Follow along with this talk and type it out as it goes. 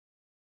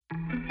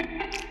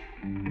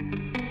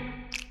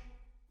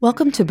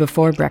Welcome to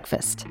Before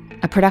Breakfast,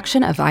 a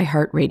production of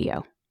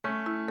iHeartRadio.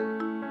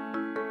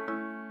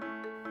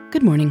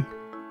 Good morning.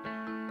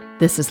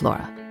 This is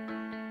Laura.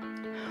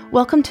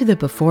 Welcome to the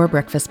Before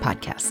Breakfast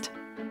podcast.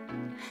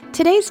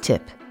 Today's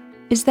tip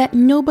is that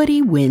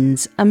nobody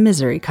wins a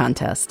misery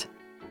contest.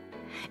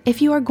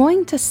 If you are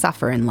going to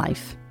suffer in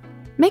life,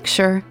 make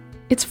sure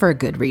it's for a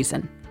good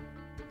reason.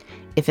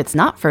 If it's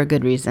not for a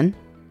good reason,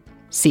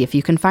 see if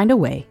you can find a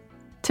way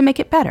to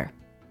make it better.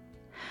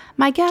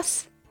 My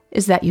guess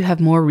is that you have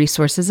more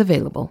resources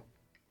available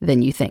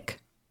than you think.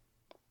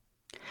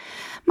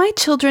 My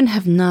children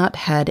have not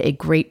had a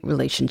great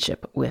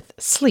relationship with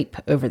sleep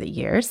over the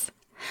years.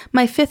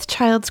 My fifth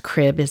child's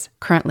crib is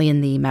currently in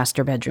the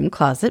master bedroom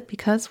closet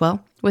because,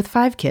 well, with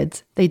 5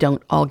 kids, they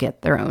don't all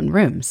get their own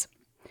rooms.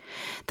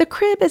 The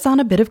crib is on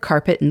a bit of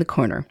carpet in the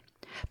corner,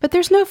 but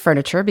there's no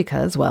furniture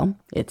because, well,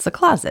 it's a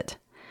closet.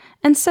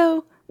 And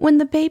so, when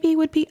the baby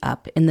would be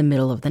up in the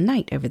middle of the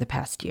night over the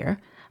past year,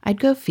 I'd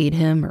go feed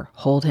him or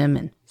hold him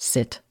and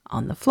sit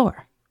on the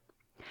floor.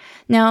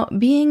 Now,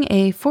 being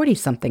a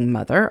 40-something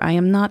mother, I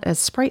am not as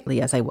sprightly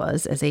as I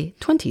was as a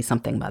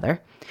 20-something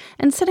mother,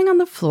 and sitting on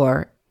the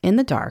floor in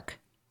the dark,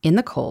 in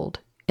the cold,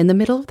 in the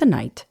middle of the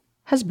night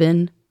has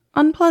been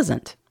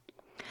unpleasant.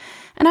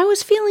 And I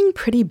was feeling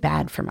pretty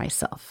bad for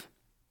myself.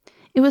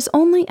 It was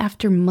only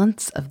after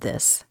months of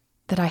this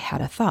that I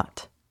had a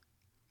thought.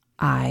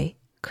 I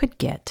could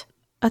get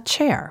a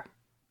chair.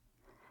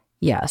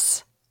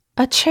 Yes,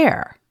 a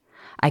chair.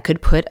 I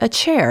could put a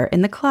chair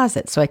in the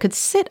closet so I could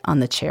sit on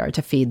the chair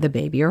to feed the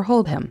baby or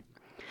hold him.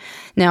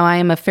 Now, I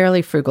am a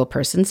fairly frugal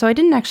person, so I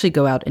didn't actually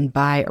go out and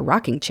buy a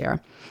rocking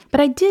chair, but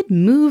I did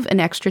move an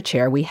extra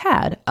chair we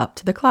had up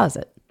to the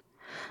closet.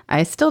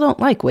 I still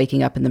don't like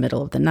waking up in the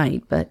middle of the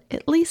night, but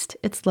at least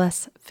it's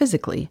less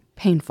physically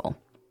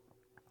painful.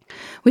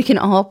 We can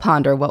all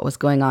ponder what was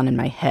going on in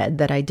my head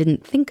that I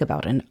didn't think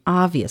about an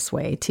obvious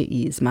way to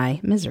ease my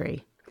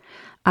misery.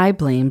 I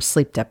blame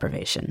sleep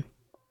deprivation.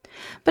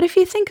 But if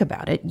you think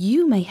about it,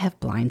 you may have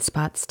blind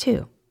spots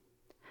too.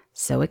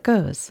 So it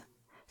goes.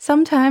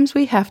 Sometimes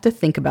we have to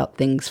think about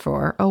things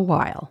for a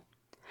while.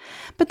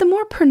 But the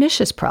more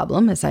pernicious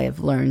problem, as I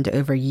have learned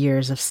over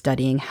years of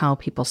studying how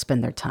people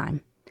spend their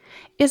time,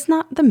 is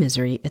not the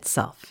misery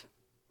itself.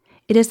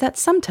 It is that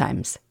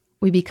sometimes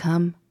we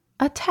become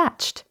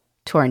attached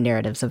to our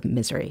narratives of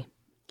misery.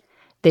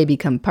 They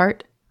become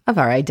part of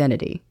our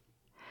identity.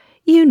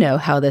 You know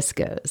how this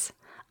goes.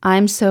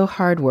 I'm so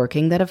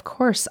hardworking that of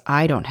course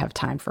I don't have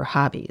time for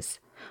hobbies.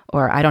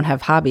 Or I don't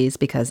have hobbies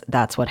because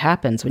that's what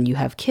happens when you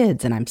have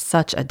kids and I'm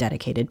such a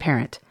dedicated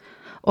parent.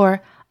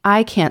 Or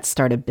I can't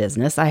start a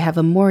business, I have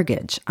a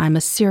mortgage, I'm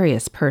a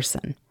serious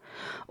person.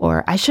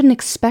 Or I shouldn't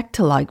expect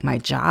to like my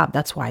job,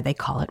 that's why they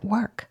call it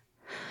work.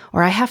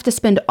 Or I have to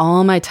spend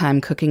all my time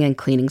cooking and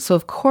cleaning, so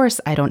of course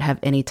I don't have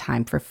any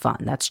time for fun,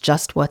 that's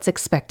just what's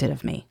expected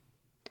of me.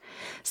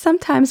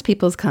 Sometimes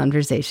people's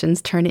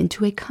conversations turn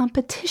into a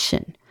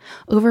competition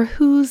over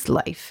whose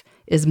life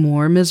is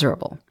more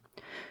miserable,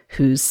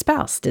 whose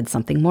spouse did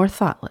something more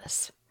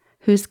thoughtless,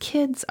 whose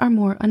kids are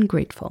more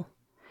ungrateful,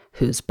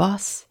 whose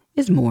boss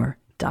is more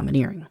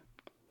domineering.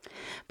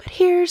 But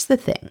here's the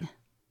thing.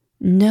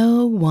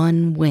 No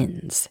one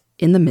wins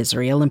in the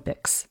Misery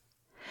Olympics.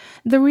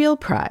 The real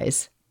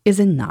prize is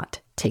in not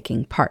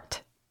taking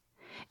part.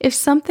 If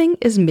something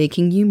is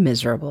making you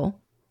miserable,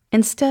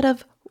 instead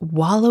of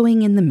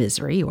wallowing in the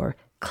misery or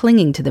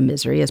clinging to the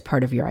misery as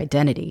part of your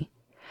identity,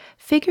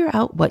 figure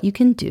out what you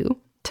can do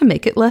to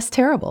make it less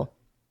terrible.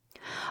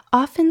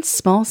 Often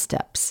small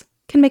steps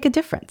can make a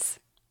difference.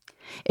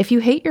 If you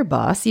hate your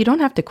boss, you don't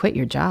have to quit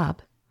your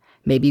job.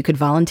 Maybe you could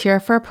volunteer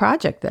for a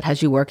project that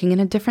has you working in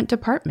a different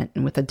department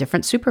and with a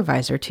different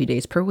supervisor 2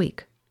 days per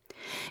week.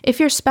 If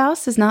your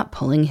spouse is not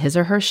pulling his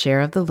or her share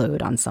of the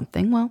load on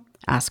something, well,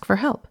 ask for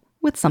help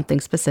with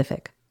something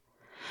specific.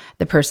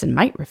 The person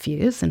might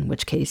refuse, in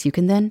which case you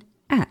can then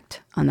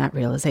act on that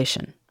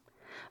realization.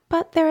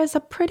 But there is a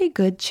pretty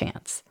good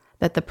chance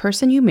that the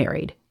person you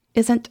married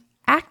isn't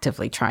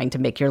actively trying to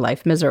make your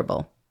life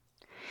miserable.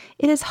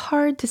 It is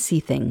hard to see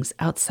things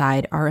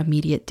outside our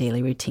immediate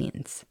daily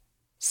routines.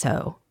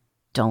 So,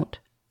 don't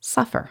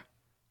suffer.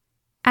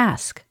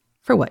 Ask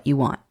for what you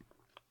want.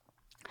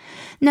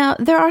 Now,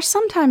 there are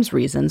sometimes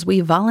reasons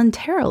we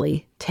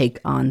voluntarily take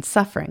on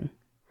suffering.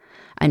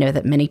 I know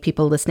that many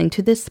people listening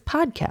to this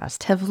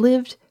podcast have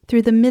lived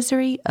through the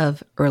misery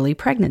of early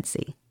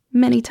pregnancy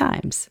many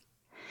times.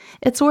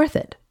 It's worth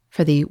it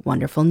for the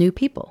wonderful new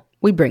people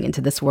we bring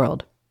into this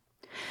world.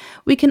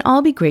 We can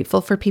all be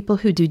grateful for people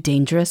who do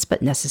dangerous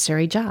but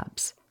necessary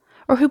jobs,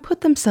 or who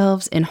put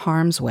themselves in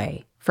harm's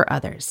way for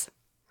others.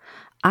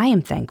 I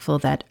am thankful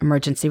that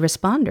emergency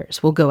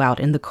responders will go out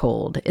in the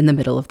cold in the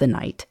middle of the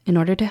night in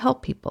order to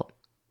help people.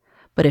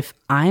 But if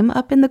I'm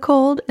up in the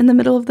cold in the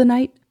middle of the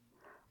night,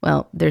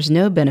 well, there's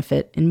no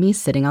benefit in me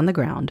sitting on the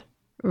ground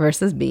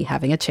versus me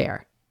having a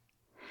chair.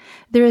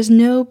 There is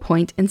no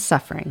point in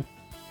suffering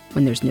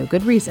when there's no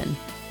good reason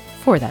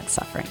for that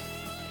suffering.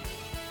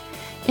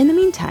 In the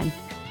meantime,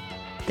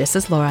 this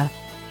is Laura.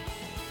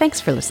 Thanks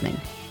for listening.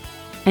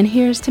 And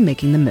here's to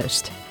making the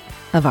most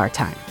of our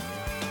time.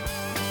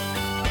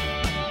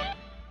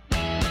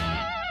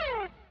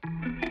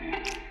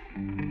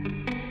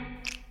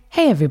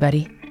 Hey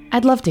everybody,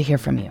 I'd love to hear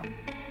from you.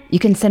 You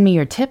can send me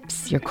your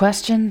tips, your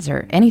questions,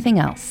 or anything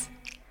else.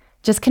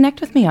 Just connect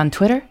with me on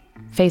Twitter,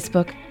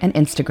 Facebook, and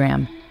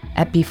Instagram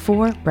at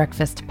Before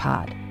Breakfast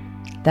Pod.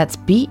 That's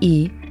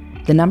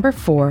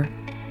BE4,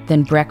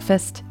 then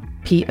breakfast,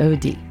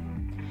 POD.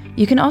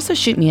 You can also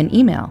shoot me an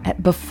email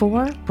at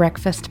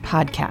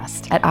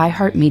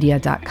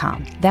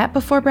beforebreakfastpodcast@iheartmedia.com. That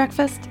Before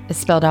Breakfast is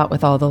spelled out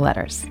with all the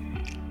letters.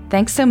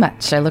 Thanks so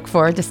much. I look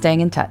forward to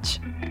staying in touch.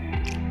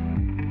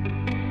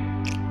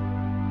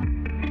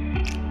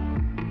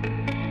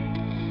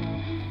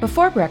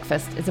 Before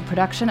Breakfast is a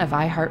production of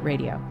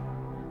iHeartRadio.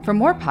 For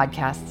more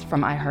podcasts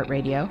from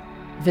iHeartRadio,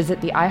 visit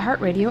the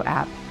iHeartRadio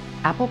app,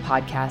 Apple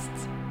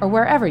Podcasts, or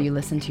wherever you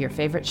listen to your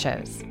favorite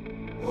shows.